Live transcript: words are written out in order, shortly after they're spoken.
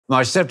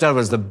My stepdad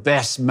was the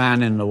best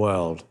man in the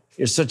world.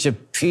 He was such a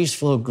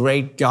peaceful,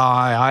 great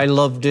guy. I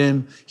loved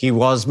him. He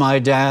was my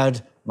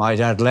dad. My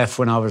dad left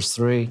when I was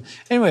 3.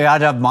 Anyway,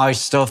 I'd have my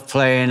stuff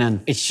playing,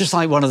 and it's just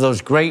like one of those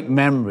great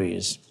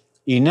memories.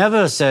 He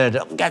never said,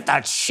 get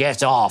that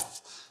shit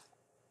off,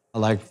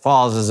 like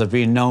fathers have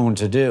been known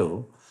to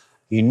do.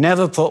 He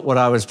never put what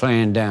I was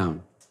playing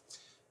down.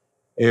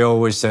 He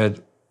always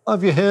said,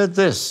 have you heard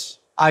this?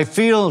 I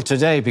feel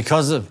today,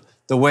 because of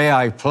the way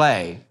I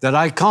play, that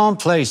I can't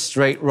play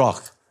straight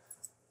rock.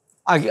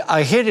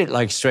 I hit it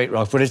like straight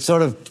rock, but it's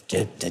sort of,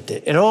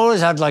 it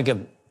always had like a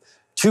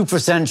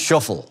 2%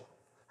 shuffle.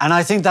 And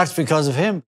I think that's because of him.